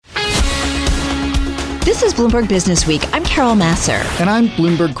This is Bloomberg Businessweek. I'm Carol Massar. And I'm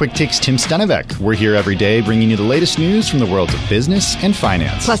Bloomberg Quick Takes Tim Stenovec. We're here every day bringing you the latest news from the worlds of business and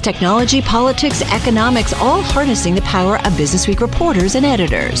finance. Plus technology, politics, economics, all harnessing the power of Businessweek reporters and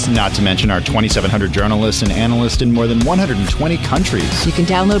editors. Not to mention our 2,700 journalists and analysts in more than 120 countries. You can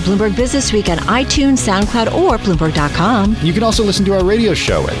download Bloomberg Businessweek on iTunes, SoundCloud, or Bloomberg.com. You can also listen to our radio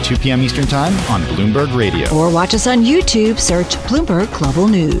show at 2 p.m. Eastern Time on Bloomberg Radio. Or watch us on YouTube. Search Bloomberg Global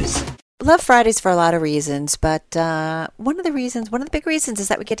News. Love Fridays for a lot of reasons, but one of the big reasons is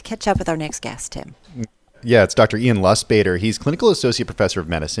that we get to catch up with our next guest, Tim. Yeah, it's Dr. Ian Lustbader. He's Clinical Associate Professor of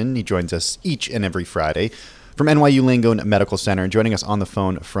Medicine. He joins us each and every Friday from NYU Langone Medical Center, and joining us on the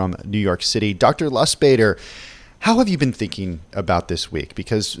phone from New York City. Dr. Lustbader, how have you been thinking about this week?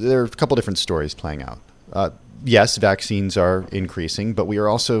 Because there are a couple different stories playing out. Yes, vaccines are increasing, but we are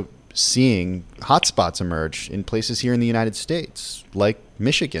also seeing hotspots emerge in places here in the United States, like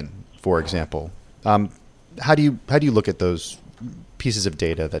Michigan, for example. How do you look at those pieces of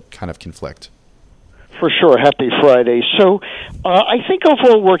data that kind of conflict? For sure. Happy Friday. So I think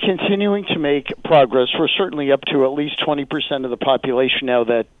overall we're continuing to make progress. We're certainly up to at least 20% of the population now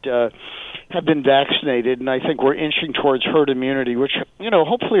that have been vaccinated, and I think we're inching towards herd immunity, which,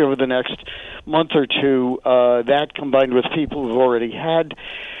 hopefully over the next month or two, that combined with people who've already had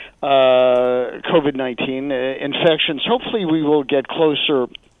COVID-19 infections, hopefully we will get closer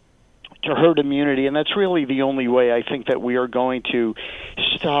to herd immunity, and that's really the only way I think that we are going to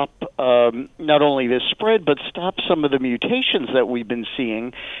stop not only this spread, but stop some of the mutations that we've been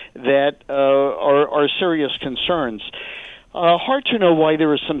seeing that are serious concerns. Hard to know why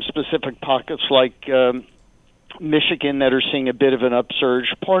there are some specific pockets like Michigan that are seeing a bit of an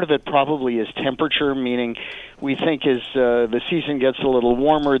upsurge. Part of it probably is temperature, meaning we think as the season gets a little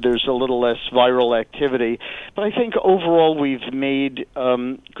warmer, there's a little less viral activity. But I think overall we've made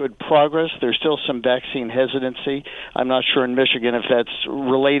good progress. There's still some vaccine hesitancy. I'm not sure in Michigan if that's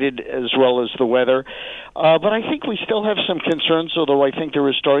related as well as the weather. But I think we still have some concerns, although I think there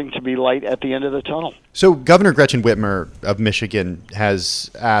is starting to be light at the end of the tunnel. So Governor Gretchen Whitmer of Michigan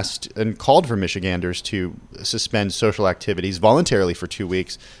has asked and called for Michiganders to suspend social activities voluntarily for 2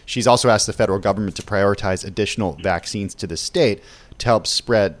 weeks. She's also asked the federal government to prioritize additional vaccines to the state to help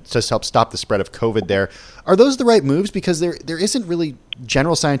stop the spread of COVID there. Are those the right moves? Because there isn't really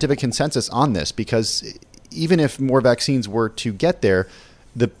general scientific consensus on this, because even if more vaccines were to get there,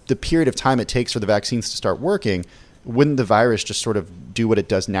 the period of time it takes for the vaccines to start working, wouldn't the virus just sort of do what it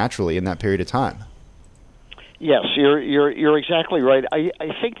does naturally in that period of time? Yes, you're exactly right.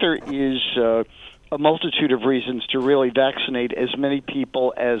 I think there is a multitude of reasons to really vaccinate as many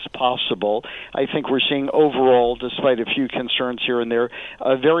people as possible. I think we're seeing overall, despite a few concerns here and there,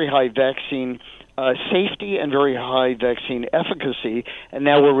 a very high vaccine safety and very high vaccine efficacy, and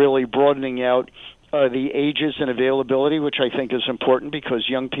now we're really broadening out the ages and availability, which I think is important because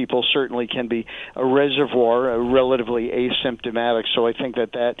young people certainly can be a reservoir, relatively asymptomatic. So I think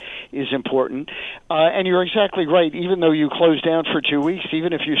that is important. And you're exactly right. Even though you closed down for 2 weeks,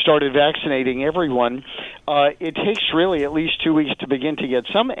 even if you started vaccinating everyone, it takes really at least 2 weeks to begin to get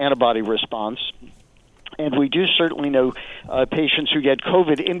some antibody response. And we do certainly know patients who get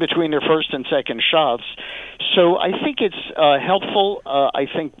COVID in between their first and second shots. So I think it's helpful. I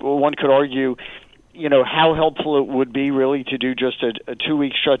think one could argue how helpful it would be really to do just a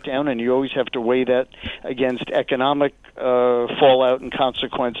 2-week shutdown, and you always have to weigh that against economic fallout and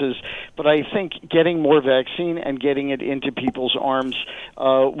consequences. But I think getting more vaccine and getting it into people's arms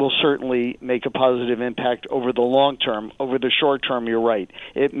will certainly make a positive impact over the long term. Over the short term, you're right.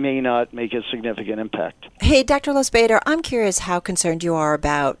 It may not make a significant impact. Hey, Dr. Lustbader, I'm curious how concerned you are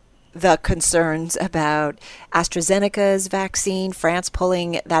about the concerns about AstraZeneca's vaccine, France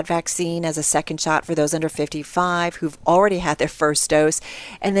pulling that vaccine as a second shot for those under 55 who've already had their first dose.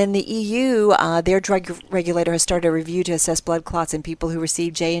 And then the EU, their drug regulator has started a review to assess blood clots in people who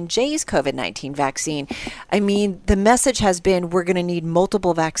received J&J's COVID-19 vaccine. I mean, the message has been we're going to need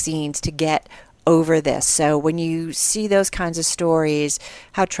multiple vaccines to get over this. So when you see those kinds of stories,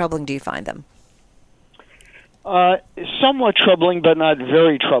 how troubling do you find them? Somewhat troubling, but not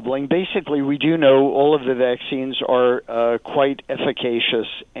very troubling. Basically, we do know all of the vaccines are quite efficacious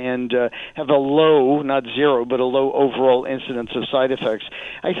and have a low, not zero, but a low overall incidence of side effects.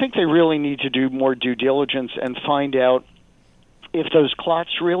 I think they really need to do more due diligence and find out if those clots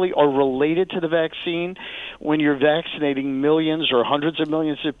really are related to the vaccine. When you're vaccinating millions or hundreds of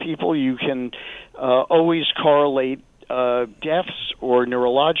millions of people, you can always correlate deaths or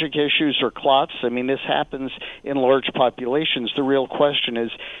neurologic issues or clots. I mean, this happens in large populations. The real question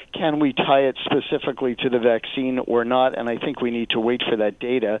is, can we tie it specifically to the vaccine or not? And I think we need to wait for that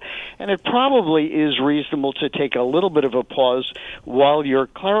data. And it probably is reasonable to take a little bit of a pause while you're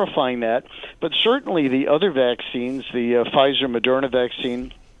clarifying that. But certainly the other vaccines, the Pfizer-Moderna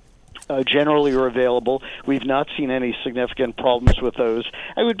vaccine, generally are available. We've not seen any significant problems with those.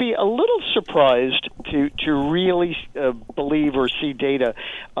 I would be a little surprised to really believe or see data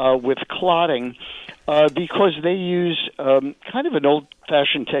with clotting because they use kind of an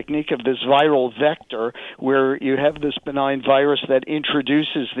old-fashioned technique of this viral vector where you have this benign virus that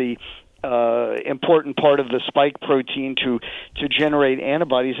introduces the important part of the spike protein to generate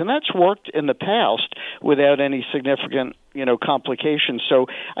antibodies, and that's worked in the past without any significant complications. So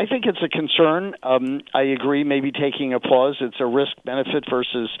I think it's a concern. I agree, maybe taking a pause. It's a risk-benefit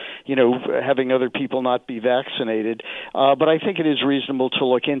versus having other people not be vaccinated. But I think it is reasonable to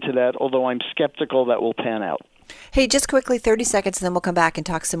look into that, although I'm skeptical that will pan out. Hey, just quickly, 30 seconds, and then we'll come back and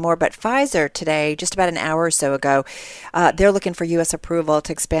talk some more. But Pfizer today, just about an hour or so ago, they're looking for U.S. approval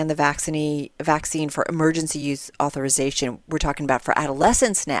to expand the vaccine for emergency use authorization. We're talking about for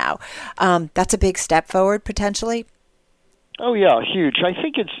adolescents now. That's a big step forward, potentially. Oh, yeah, huge. I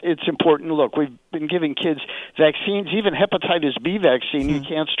think it's important. Look, we've been giving kids vaccines, even hepatitis B vaccine. You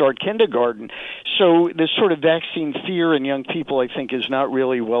can't start kindergarten. So this sort of vaccine fear in young people, I think, is not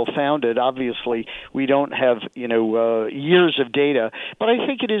really well-founded. Obviously, we don't have, years of data. But I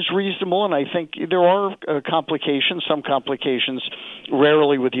think it is reasonable, and I think there are complications, some complications,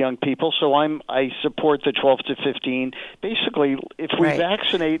 rarely with young people. So I support the 12 to 15. Basically, if we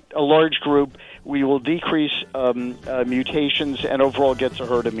vaccinate a large group, we will decrease mutations and overall get to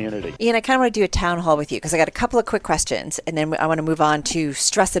herd immunity. Ian, I kind of want to do a town hall with you because I got a couple of quick questions, and then I want to move on to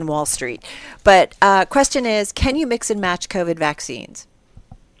stress in Wall Street. But question is, can you mix and match COVID vaccines?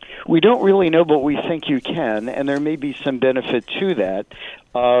 We don't really know, but we think you can, and there may be some benefit to that.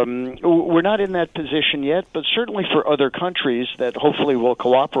 We're not in that position yet, but certainly for other countries that hopefully we'll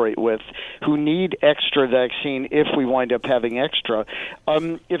cooperate with who need extra vaccine if we wind up having extra.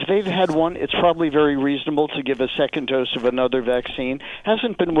 If they've had one, it's probably very reasonable to give a second dose of another vaccine.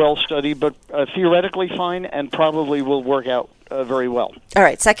 Hasn't been well studied, but theoretically fine and probably will work out very well. All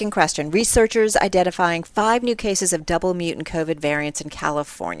right, second question. Researchers identifying 5 new cases of double mutant COVID variants in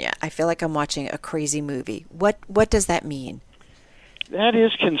California. I feel like I'm watching a crazy movie. What does that mean? That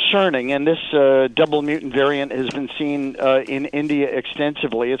is concerning, and this double mutant variant has been seen in India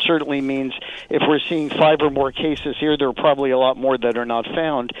extensively. It certainly means if we're seeing 5 or more cases here, there are probably a lot more that are not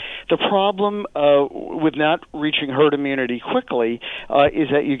found. The problem with not reaching herd immunity quickly is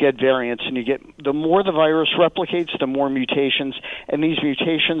that you get variants, and the more the virus replicates, the more mutations, and these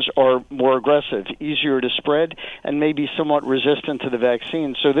mutations are more aggressive, easier to spread, and maybe somewhat resistant to the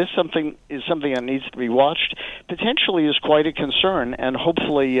vaccine. So this is something that needs to be watched. Potentially is quite a concern. And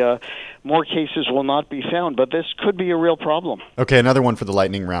hopefully more cases will not be found, but this could be a real problem. Okay, another one for the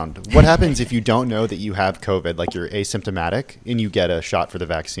lightning round. What happens if you don't know that you have COVID, like you're asymptomatic, and you get a shot for the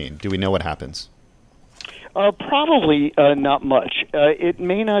vaccine? Do we know what happens? Probably not much. It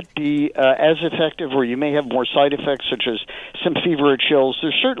may not be as effective, or you may have more side effects such as some fever or chills.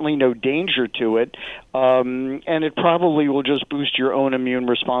 There's certainly no danger to it, and it probably will just boost your own immune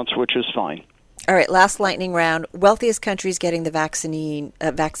response, which is fine. All right, last lightning round. Wealthiest countries getting the vaccine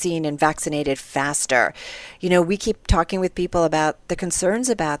and vaccinated faster. We keep talking with people about the concerns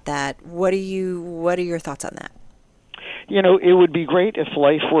about that. What are your thoughts on that? It would be great if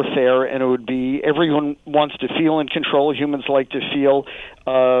life were fair, and it would be everyone wants to feel in control. Humans like to feel.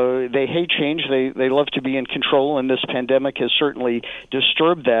 They hate change. They love to be in control, and this pandemic has certainly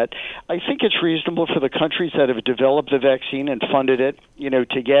disturbed that. I think it's reasonable for the countries that have developed the vaccine and funded it,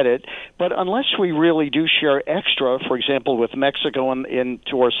 to get it. But unless we really do share extra, for example, with Mexico and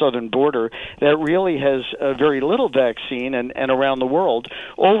to our southern border, that really has very little vaccine and around the world,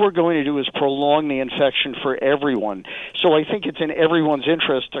 all we're going to do is prolong the infection for everyone. So I think it's in everyone's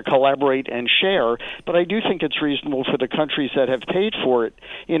interest to collaborate and share, but I do think it's reasonable for the countries that have paid for it,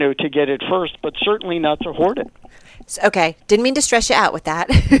 to get it first, but certainly not to hoard it. Okay, didn't mean to stress you out with that.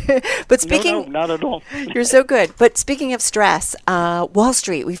 But speaking, No, not at all. You're so good. But speaking of stress, Wall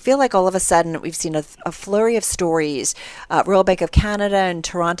Street, we feel like all of a sudden we've seen a flurry of stories. Royal Bank of Canada and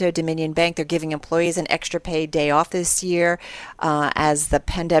Toronto Dominion Bank, they're giving employees an extra paid day off this year as the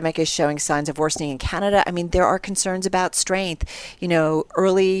pandemic is showing signs of worsening in Canada. I mean, there are concerns about strength.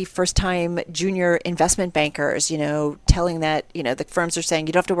 Early first-time junior investment bankers, telling that, the firms are saying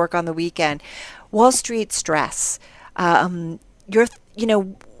you don't have to work on the weekend. Wall Street stress. Do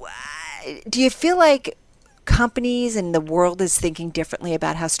you feel like companies and the world is thinking differently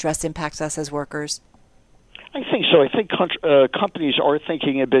about how stress impacts us as workers? I think so. I think companies are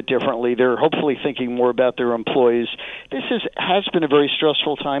thinking a bit differently. They're hopefully thinking more about their employees. This has been a very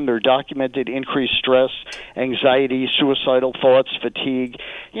stressful time. There are documented increased stress, anxiety, suicidal thoughts, fatigue.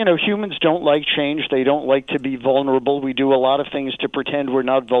 Humans don't like change. They don't like to be vulnerable. We do a lot of things to pretend we're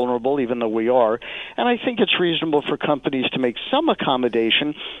not vulnerable, even though we are. And I think it's reasonable for companies to make some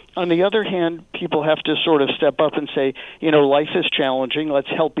accommodation. On the other hand, people have to sort of step up and say, life is challenging. Let's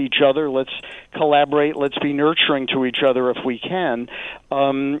help each other. Let's collaborate. Let's be nurturing to each other if we can.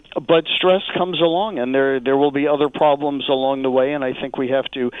 But stress comes along, and there will be other problems along the way, and I think we have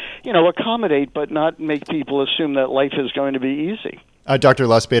to, accommodate, but not make people assume that life is going to be easy. Dr.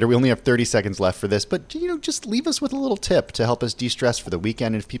 Lustbader, we only have 30 seconds left for this, but just leave us with a little tip to help us de-stress for the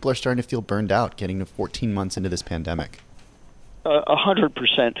weekend if people are starting to feel burned out, getting to 14 months into this pandemic.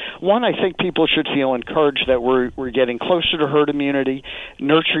 100%. One, I think people should feel encouraged that we're getting closer to herd immunity.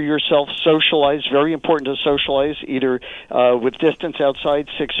 Nurture yourself, socialize. Very important to socialize, either with distance outside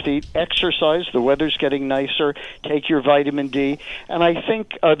 6 feet. Exercise. The weather's getting nicer. Take your vitamin D. And I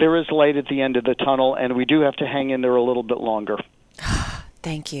think there is light at the end of the tunnel, and we do have to hang in there a little bit longer.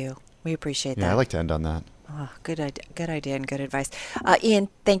 Thank you. We appreciate that. Yeah, I like to end on that. Oh, good idea and good advice. Ian,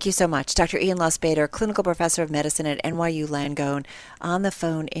 thank you so much. Dr. Ian Lustbader, clinical professor of medicine at NYU Langone, on the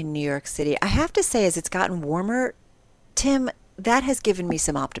phone in New York City. I have to say, as it's gotten warmer, Tim, that has given me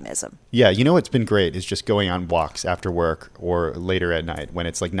some optimism. Yeah, what's been great is just going on walks after work or later at night when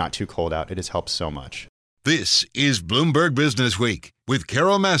it's not too cold out. It has helped so much. This is Bloomberg Businessweek with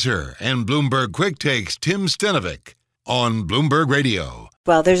Carol Massar and Bloomberg Quick Takes Tim Stenovec on Bloomberg Radio.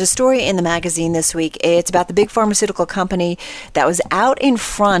 Well, there's a story in the magazine this week. It's about the big pharmaceutical company that was out in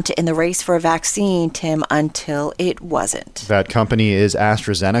front in the race for a vaccine, Tim, until it wasn't. That company is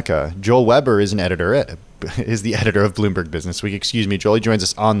AstraZeneca. Joel Weber is the editor of Bloomberg Businessweek. Excuse me, Joel. He joins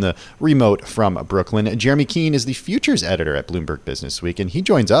us on the remote from Brooklyn. Jeremy Keehn is the futures editor at Bloomberg Businessweek, and he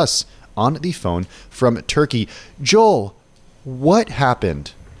joins us on the phone from Turkey. Joel, what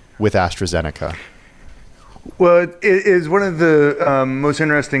happened with AstraZeneca? Well, it is one of the most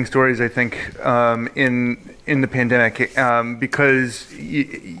interesting stories, I think, in the pandemic, because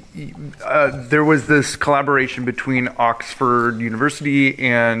there was this collaboration between Oxford University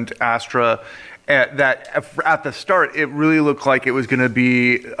and Astra. That at the start, it really looked like it was going to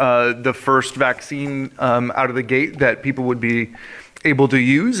be the first vaccine out of the gate that people would be able to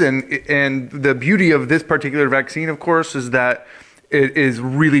use, and the beauty of this particular vaccine, of course, is that it is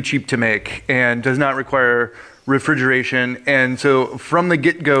really cheap to make and does not require refrigeration. And so from the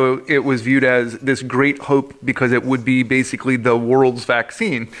get-go, it was viewed as this great hope because it would be basically the world's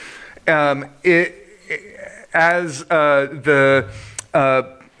vaccine. As the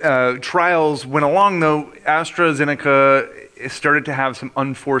trials went along, though, AstraZeneca started to have some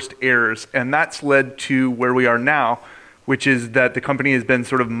unforced errors, and that's led to where we are now, which is that the company has been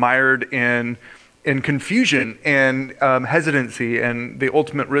sort of mired in confusion and hesitancy. And the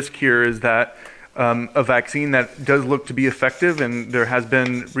ultimate risk here is that a vaccine that does look to be effective, and there has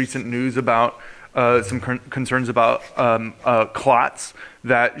been recent news about some concerns about clots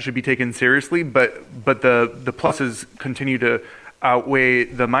that should be taken seriously, but the pluses continue to outweigh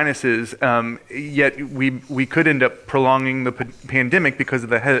the minuses. Yet we could end up prolonging the pandemic because of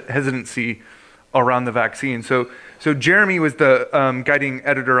the hesitancy around the vaccine. So Jeremy was the guiding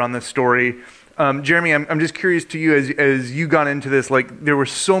editor on this story. Jeremy, I'm just curious to you, as you got into this,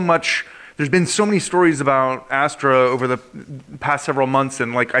 there's been so many stories about Astra over the past several months,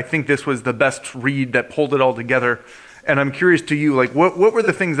 and I think this was the best read that pulled it all together. And I'm curious to you, what were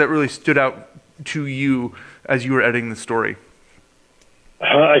the things that really stood out to you as you were editing the story?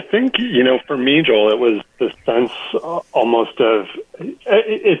 I think, for me, Joel, it was the sense almost of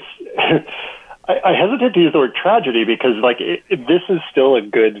it's. I hesitate to use the word tragedy because, this is still a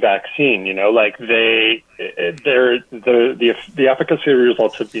good vaccine. The efficacy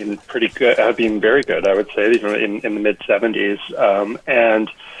results have been pretty good, have been very good, I would say, in the mid 70s, and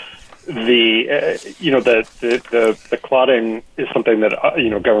the clotting is something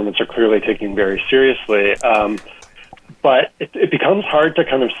that governments are clearly taking very seriously. But it becomes hard to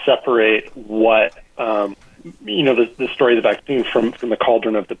kind of separate what. The story of the vaccine from the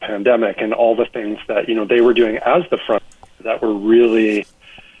cauldron of the pandemic and all the things that, they were doing as the front that were really,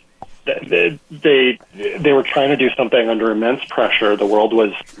 they were trying to do something under immense pressure. The world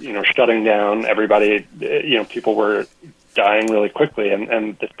was, shutting down. Everybody, people were dying really quickly.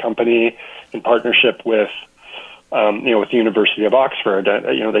 And this company, in partnership with the University of Oxford,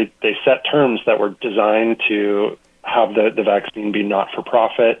 they set terms that were designed to have the vaccine be not for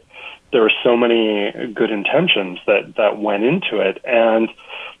profit. There were so many good intentions that went into it. And,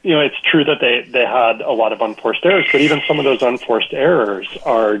 it's true that they had a lot of unforced errors, but even some of those unforced errors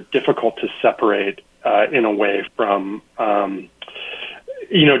are difficult to separate in a way from,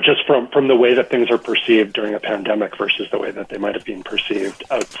 just from the way that things are perceived during a pandemic versus the way that they might have been perceived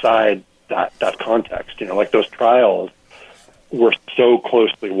outside that context. Like those trials were so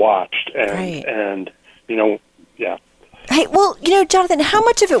closely watched and yeah. Hey, well, Jonathan, how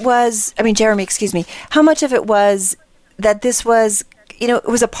much of it was, Jeremy, excuse me, how much of it was that this was, it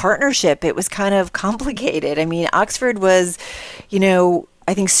was a partnership. It was kind of complicated. Oxford was,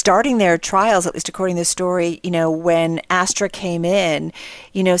 I think starting their trials, at least according to the story, when Astra came in,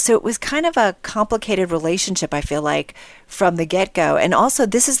 so it was kind of a complicated relationship, I feel like, from the get-go. And also,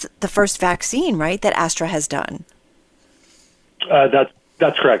 this is the first vaccine, right, that Astra has done.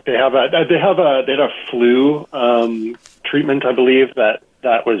 That's correct. They had a flu treatment, I believe,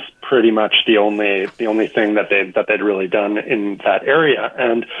 that was pretty much the only thing that they'd really done in that area.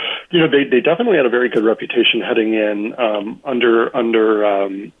 And they definitely had a very good reputation heading in under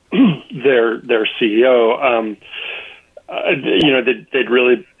their CEO. They'd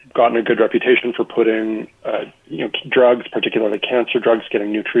really gotten a good reputation for putting drugs, particularly cancer drugs,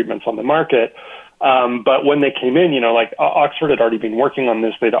 getting new treatments on the market. But when they came in, Oxford had already been working on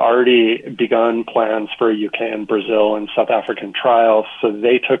this. They'd already begun plans for UK and Brazil and South African trials. So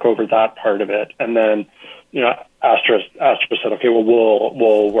they took over that part of it. And then, Astra said, okay, well,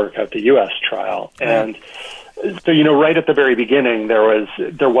 we'll work out the US trial. And so, right at the very beginning, there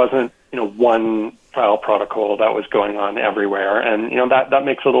wasn't, one trial protocol that was going on everywhere. And, that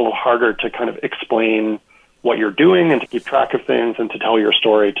makes it a little harder to kind of explain what you're doing and to keep track of things and to tell your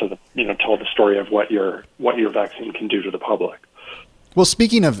story tell the story of what your vaccine can do to the public. Well,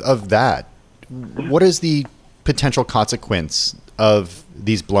 speaking of that, what is the potential consequence of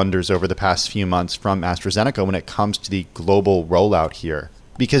these blunders over the past few months from AstraZeneca when it comes to the global rollout here?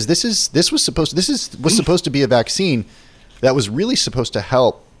 Because this was supposed to be a vaccine that was really supposed to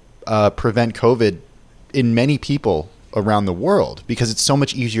help prevent COVID in many people around the world because it's so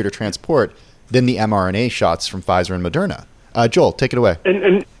much easier to transport than the mRNA shots from Pfizer and Moderna. Joel, take it away.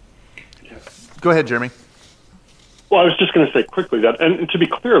 And go ahead, Jeremy. Well, I was just going to say quickly that, and to be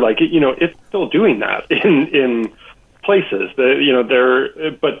clear, it's still doing that in places.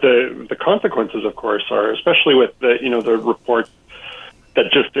 But the consequences, of course, are especially with the reports that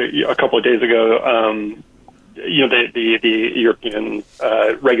just a couple of days ago, the European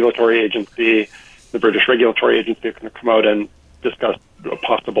regulatory agency, the British regulatory agency, are going to come out and discuss a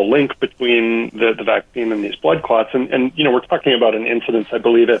possible link between the vaccine and these blood clots. And we're talking about an incidence, I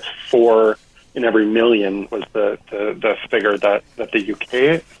believe it's 4 in every million was the figure that the UK,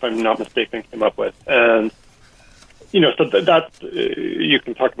 if I'm not mistaken, came up with. And, so that's, you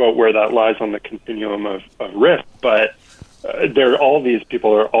can talk about where that lies on the continuum of risk, but all these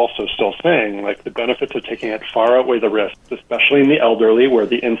people are also still saying, the benefits of taking it far outweigh the risks, especially in the elderly, where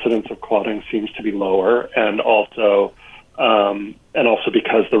the incidence of clotting seems to be lower, and also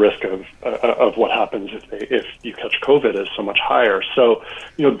because the risk of what happens if you catch COVID is so much higher. So,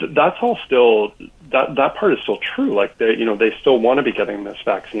 that's all still, that part is still true. They still want to be getting this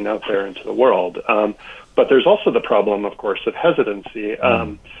vaccine out there into the world. But there's also the problem, of course, of hesitancy.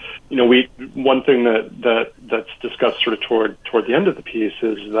 One thing that's discussed sort of toward the end of the piece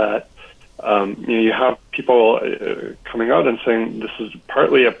is that you have people coming out and saying this is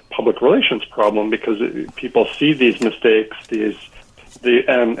partly a public relations problem because people see these mistakes, the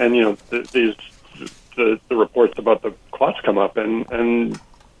reports about the clots come up, and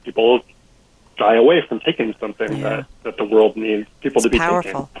people shy away from taking something that the world needs people to be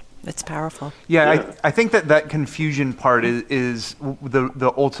taking. It's powerful. Yeah. I think that confusion part is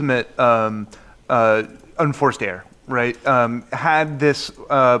the ultimate unforced error. Right. Had this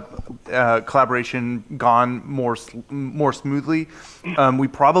collaboration gone more smoothly, we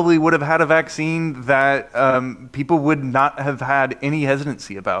probably would have had a vaccine that people would not have had any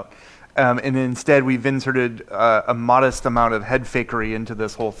hesitancy about. And instead, we've inserted a modest amount of head fakery into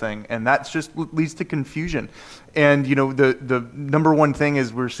this whole thing, and that just leads to confusion. And the number one thing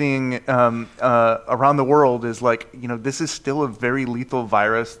is we're seeing around the world is this is still a very lethal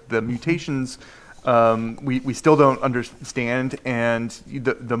virus. The mutations. We still don't understand, and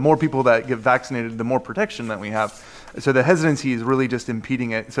the more people that get vaccinated, the more protection that we have. So the hesitancy is really just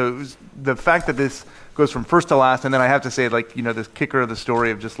impeding it. So it was the fact that this goes from first to last, and then I have to say, this kicker of the story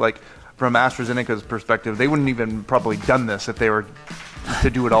of just from AstraZeneca's perspective, they wouldn't even probably done this if they were to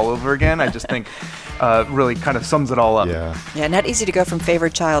do it all over again. I just think really kind of sums it all up. Yeah, not easy to go from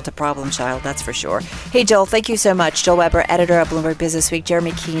favorite child to problem child, that's for sure. Hey, Joel, thank you so much. Joel Weber, editor of Bloomberg Businessweek.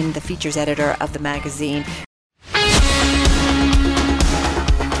 Jeremy Keehn, the features editor of the magazine.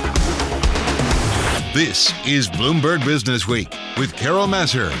 This is Bloomberg Businessweek with Carol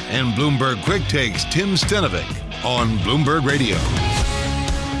Massar and Bloomberg Quick Takes Tim Stenovec on Bloomberg Radio.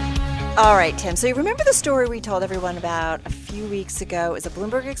 All right, Tim. So you remember the story we told everyone about a few weeks ago? It was a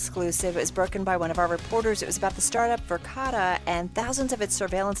Bloomberg exclusive. It was broken by one of our reporters. It was about the startup Verkada, and thousands of its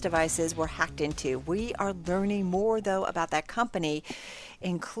surveillance devices were hacked into. We are learning more, though, about that company,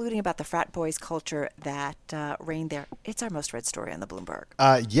 including about the Frat Boys culture that reigned there. It's our most read story on the Bloomberg.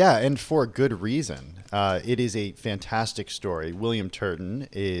 Yeah, and for good reason. It is a fantastic story. William Turton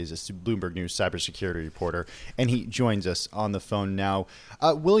is a Bloomberg News cybersecurity reporter, and he joins us on the phone now.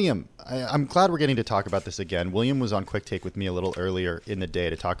 William, I'm glad we're getting to talk about this again. William was on Quick Take with me a little earlier in the day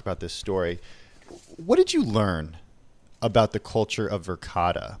to talk about this story. What did you learn about the culture of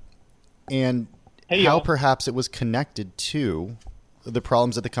Verkada, and how perhaps it was connected to the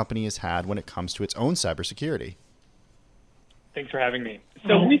problems that the company has had when it comes to its own cybersecurity? Thanks for having me.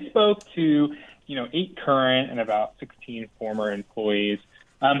 So we spoke to 8 current and about 16 former employees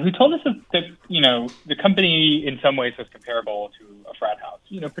who told us that the company in some ways was comparable to a frat house.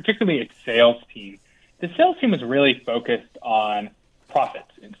 Particularly its sales team. The sales team was really focused on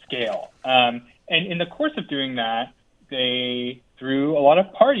profits and scale, and in the course of doing that, they threw a lot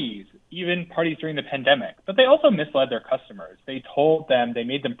of parties, even parties during the pandemic. But they also misled their customers. They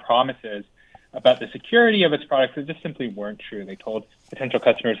made them promises about the security of its products that just simply weren't true. They told potential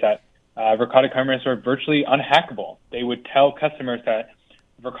customers that Verkada cameras were virtually unhackable. They would tell customers that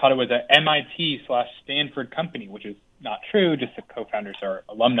Verkada was a MIT/Stanford company, which is not true. Just the co-founders are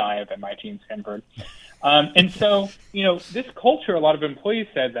alumni of MIT and Stanford. And so, this culture, a lot of employees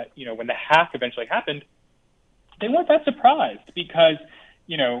said that, when the hack eventually happened, they weren't that surprised because,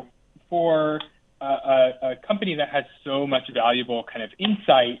 for a company that has so much valuable kind of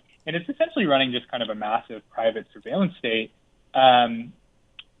insight, and it's essentially running just kind of a massive private surveillance state,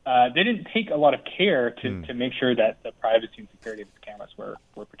 they didn't take a lot of care to make sure that the privacy and security of its cameras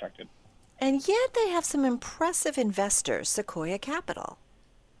were protected. And yet they have some impressive investors, Sequoia Capital.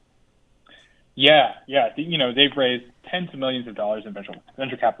 Yeah. They've raised tens of millions of dollars in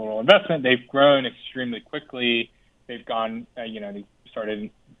venture capital investment. They've grown extremely quickly. They've gone, they started in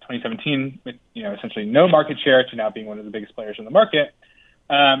 2017 with, essentially no market share to now being one of the biggest players in the market.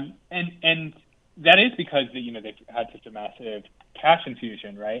 And that is because, they've had such a massive cash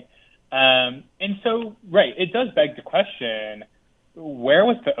infusion, right? And so, it does beg the question, where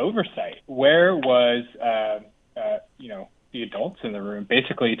was the oversight? Where was, the adults in the room,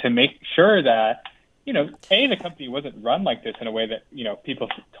 basically, to make sure that, the company wasn't run like this in a way that, people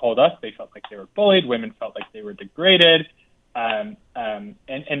told us they felt like they were bullied, women felt like they were degraded, and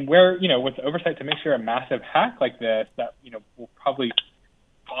where, was the oversight to make sure a massive hack like this that, will probably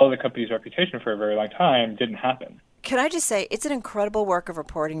follow the company's reputation for a very long time didn't happen. Can I just say, it's an incredible work of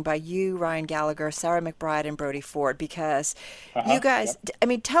reporting by you, Ryan Gallagher, Sarah McBride, and Brody Ford, because you guys,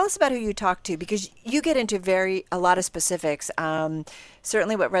 tell us about who you talked to, because you get into a lot of specifics.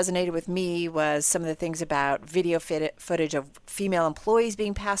 Certainly what resonated with me was some of the things about video footage of female employees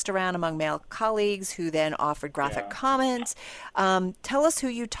being passed around among male colleagues who then offered graphic comments. Tell us who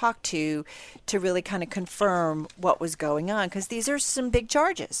you talked to really kind of confirm what was going on, because these are some big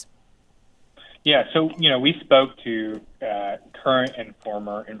charges. Yeah, so, we spoke to current and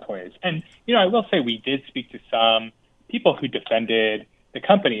former employees. And, I will say we did speak to some people who defended the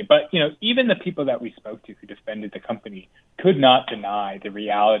company. But, even the people that we spoke to who defended the company could not deny the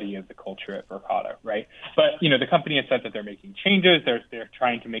reality of the culture at Verkada, right? But, the company has said that they're making changes. They're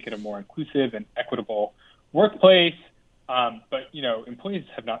trying to make it a more inclusive and equitable workplace. But, employees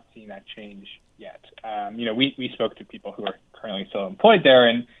have not seen that change yet. We spoke to people who are currently still employed there,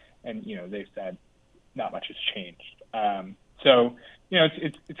 and they've said not much has changed. So,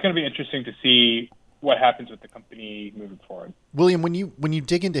 it's going to be interesting to see what happens with the company moving forward. William, when you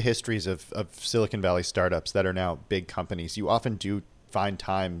dig into histories of Silicon Valley startups that are now big companies, you often do find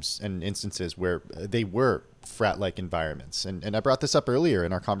times and instances where they were frat-like environments. And I brought this up earlier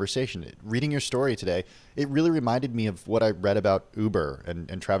in our conversation. Reading your story today, it really reminded me of what I read about Uber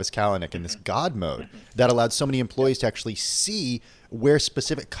and Travis Kalanick and this God mode that allowed so many employees to actually see where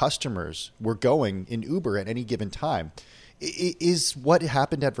specific customers were going in Uber at any given time. Is what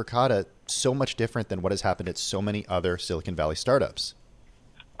happened at Verkada so much different than what has happened at so many other Silicon Valley startups?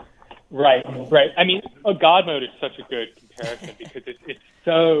 Right. A God mode is such a good comparison because it's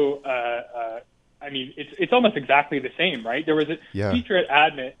so, mean, it's almost exactly the same, right? There was a feature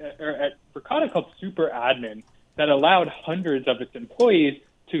at Verkada called Super Admin that allowed hundreds of its employees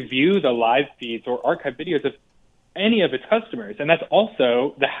to view the live feeds or archive videos of any of its customers. And that's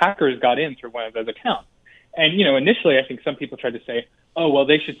also, the hackers got in through one of those accounts. And, initially I think some people tried to say, oh, well,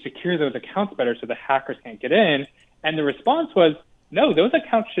 they should secure those accounts better so the hackers can't get in. And the response was, no, those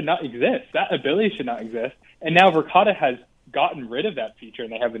accounts should not exist. That ability should not exist. And now Verkada has gotten rid of that feature,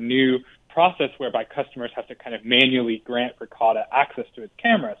 and they have a new process whereby customers have to kind of manually grant Verkada access to its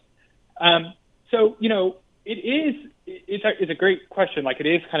cameras. So, it's a great question. Like, it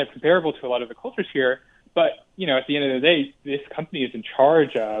is kind of comparable to a lot of the cultures here. But, at the end of the day, this company is in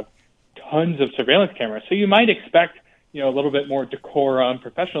charge of tons of surveillance cameras. So you might expect, a little bit more decorum,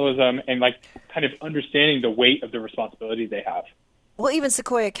 professionalism, and like kind of understanding the weight of the responsibility they have. Well, even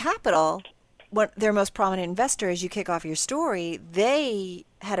Sequoia Capital, their most prominent investor, as you kick off your story, they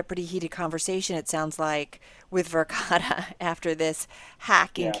had a pretty heated conversation, it sounds like, with Verkada after this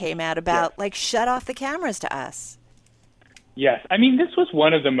hacking came out about, shut off the cameras to us. Yes. I mean, this was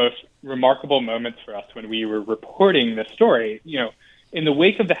one of the most remarkable moments for us when we were reporting the story. In the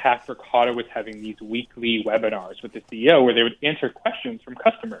wake of the hack, Verkada was having these weekly webinars with the CEO where they would answer questions from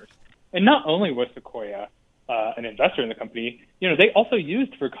customers. And not only was Sequoia an investor in the company, they also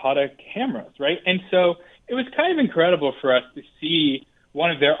used Verkada cameras, right? And so it was kind of incredible for us to see one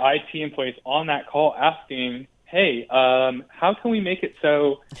of their IT employees on that call asking, hey, how can we make it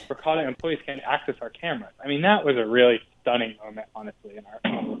so Verkada employees can access our cameras? I mean, that was a really stunning moment, honestly, in our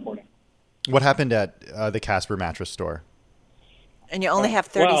reporting. What happened at the Casper mattress store? And you only have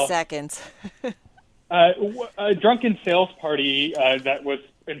 30 seconds. A drunken sales party that was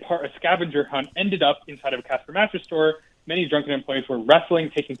in part a scavenger hunt ended up inside of a Casper mattress store. Many drunken employees were wrestling,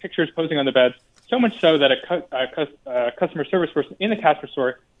 taking pictures, posing on the beds, so much so that a customer service person in the Casper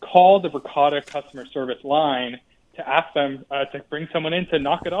store called the Verkada customer service line to ask them to bring someone in to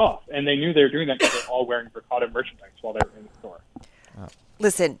knock it off. And they knew they were doing that because they were all wearing Verkada merchandise while they were in the store.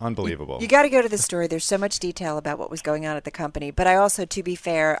 Listen, unbelievable. You got to go to the story. There's so much detail about what was going on at the company. But I also, to be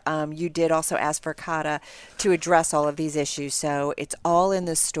fair, you did also ask Verkada to address all of these issues. So it's all in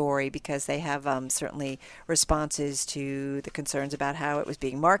the story because they have certainly responses to the concerns about how it was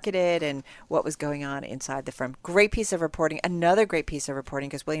being marketed and what was going on inside the firm. Great piece of reporting. Another great piece of reporting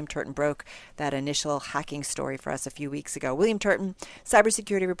because William Turton broke that initial hacking story for us a few weeks ago. William Turton,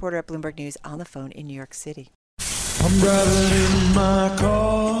 cybersecurity reporter at Bloomberg News, on the phone in New York City. I'm driving in my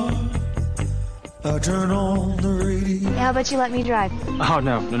car. I turn on the radio. How about you let me drive? Oh,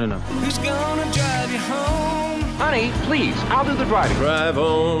 no. Who's gonna drive you home? Honey, please, I'll do the driving. Drive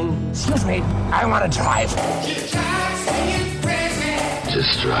on. Excuse me, I want to drive.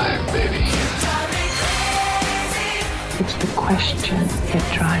 Just drive, baby. It's the question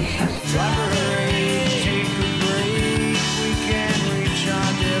that drives us.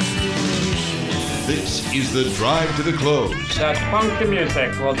 This is the Drive to the Close. That funky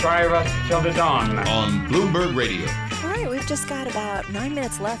music will drive us till the dawn. On Bloomberg Radio. All right, we've just got about 9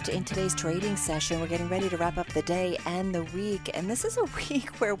 minutes left in today's trading session. We're getting ready to wrap up the day and the week. And this is a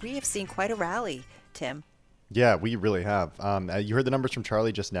week where we have seen quite a rally, Tim. Yeah, we really have. You heard the numbers from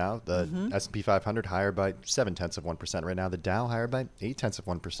Charlie just now. The S&P 500 higher by 0.7% right now. The Dow higher by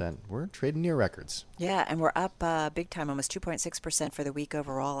 0.8%. We're trading near records. Yeah, and we're up big time, almost 2.6% for the week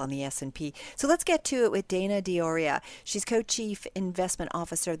overall on the S&P. So let's get to it with Dana Dioria. She's co-chief investment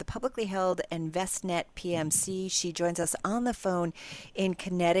officer of the publicly held Envestnet PMC. She joins us on the phone in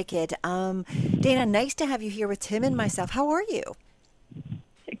Connecticut. Dana, nice to have you here with Tim and myself. How are you?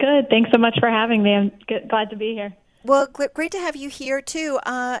 Good. Thanks so much for having me. I'm glad to be here. Well, great to have you here, too.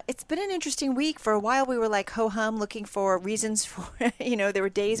 It's been an interesting week. For a while, we were like ho-hum looking for reasons for, there were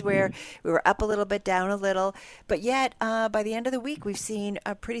days where we were up a little bit, down a little. But yet, by the end of the week, we've seen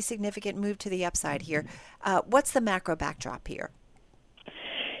a pretty significant move to the upside here. What's the macro backdrop here?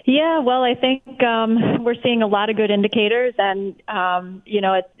 Yeah, well, I think we're seeing a lot of good indicators and,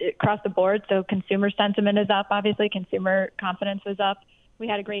 across the board. So consumer sentiment is up, obviously. Consumer confidence is up. We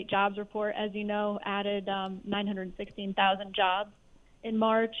had a great jobs report, as you know, added 916,000 jobs in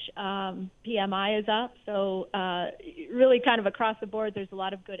March. PMI is up. So really kind of across the board, there's a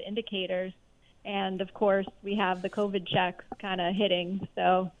lot of good indicators. And, of course, we have the COVID checks kind of hitting.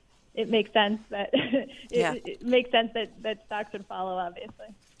 So it makes sense that it makes sense that stocks would follow, obviously.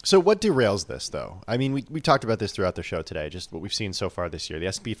 So what derails this, though? I mean, we talked about this throughout the show today, just what we've seen so far this year. The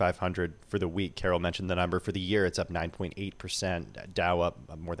S&P 500 for the week, Carol mentioned the number. For the year, it's up 9.8%. Dow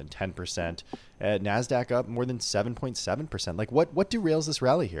up more than 10%. NASDAQ up more than 7.7%. Like, what derails this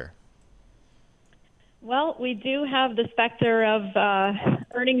rally here? Well, we do have the specter of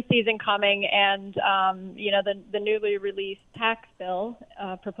earnings season coming and, the newly released tax bill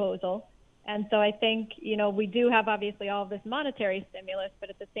proposal. And so I think, we do have obviously all of this monetary stimulus, but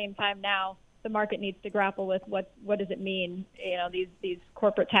at the same time now the market needs to grapple with what does it mean, these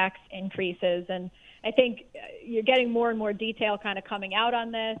corporate tax increases. And I think you're getting more and more detail kind of coming out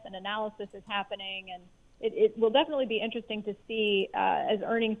on this, and analysis is happening. And it will definitely be interesting to see as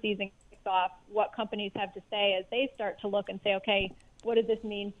earnings season off what companies have to say as they start to look and say, okay, what does this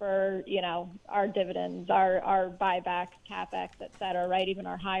mean for, our dividends, our buybacks, CapEx, et cetera, right? Even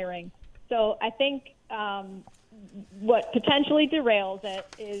our hiring. So I think what potentially derails it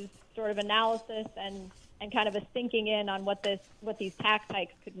is sort of analysis and kind of a sinking in on what these tax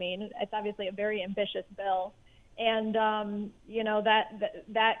hikes could mean. It's obviously a very ambitious bill. And,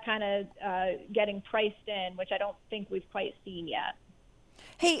 that kind of getting priced in, which I don't think we've quite seen yet.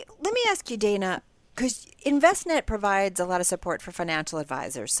 Hey, let me ask you, Dana, because Envestnet provides a lot of support for financial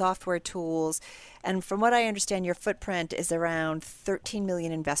advisors, software tools, and from what I understand, your footprint is around 13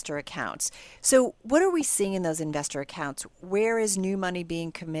 million investor accounts. So what are we seeing in those investor accounts? Where is new money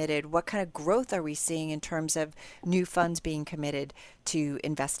being committed? What kind of growth are we seeing in terms of new funds being committed to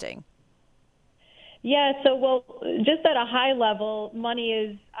investing? Yeah, so, just at a high level, money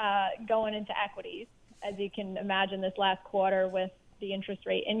is going into equities. As you can imagine, this last quarter with the interest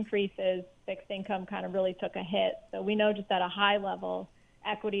rate increases, fixed income kind of really took a hit. So we know just at a high level,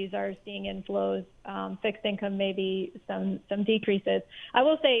 equities are seeing inflows, fixed income maybe some decreases. I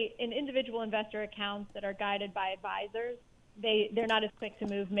will say in individual investor accounts that are guided by advisors, they're not as quick to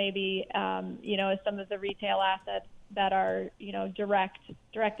move maybe, as some of the retail assets that are,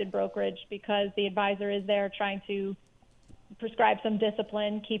 directed brokerage, because the advisor is there trying to prescribe some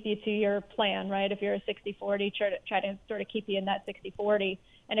discipline, keep you to your plan, right? If you're a 60-40, try to sort of keep you in that 60-40.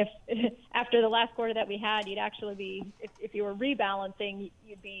 And if after the last quarter that we had, you'd actually be, if you were rebalancing,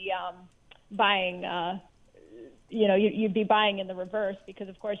 you'd be buying, you'd be buying in the reverse, because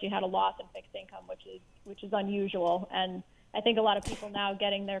of course you had a loss in fixed income, which is unusual. And I think a lot of people now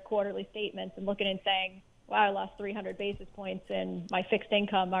getting their quarterly statements and looking and saying, wow, I lost 300 basis points in my fixed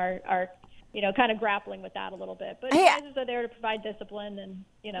income are kind of grappling with that a little bit. But advisors are there to provide discipline and,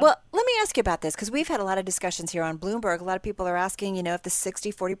 Well, let me ask you about this, because we've had a lot of discussions here on Bloomberg. A lot of people are asking, if the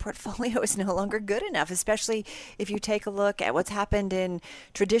 60-40 portfolio is no longer good enough, especially if you take a look at what's happened in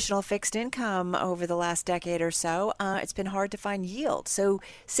traditional fixed income over the last decade or so. It's been hard to find yield. So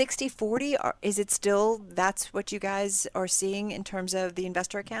 60-40, is it still, that's what you guys are seeing in terms of the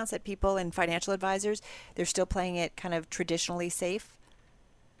investor accounts, that people and financial advisors, they're still playing it kind of traditionally safe?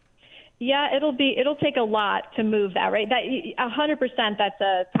 Yeah, it'll take a lot to move that, right? That 100%, that's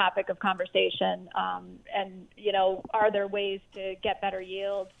a topic of conversation. And are there ways to get better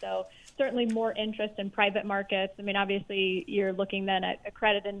yield? So certainly more interest in private markets. I mean, obviously you're looking then at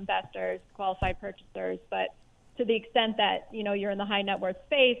accredited investors, qualified purchasers, but to the extent that, you're in the high net worth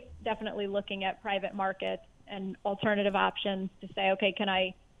space, definitely looking at private markets and alternative options to say, okay, can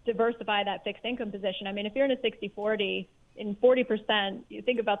I diversify that fixed income position? I mean, if you're in a 60-40, in 40%, you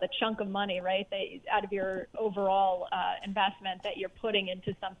think about the chunk of money, right, that out of your overall investment that you're putting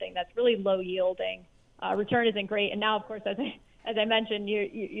into something that's really low yielding. Return isn't great. And now, of course, as I mentioned,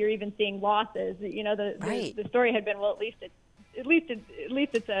 you're even seeing losses. The story had been, well, at least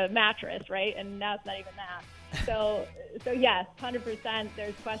it's a mattress, right? And now it's not even that. So yes, 100%.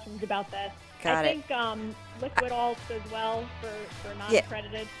 There's questions about this. I think liquid alts as well for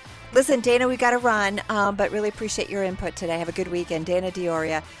non-accredited. Yeah. Listen, Dana, we got to run, but really appreciate your input today. Have a good weekend. Dana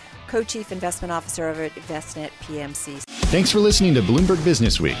Dioria, Co-Chief Investment Officer over at Envestnet PMC. Thanks for listening to Bloomberg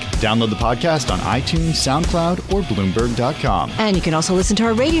Businessweek. Download the podcast on iTunes, SoundCloud, or Bloomberg.com. And you can also listen to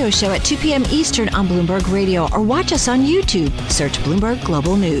our radio show at 2 p.m. Eastern on Bloomberg Radio, or watch us on YouTube. Search Bloomberg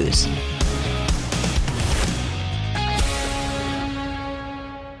Global News.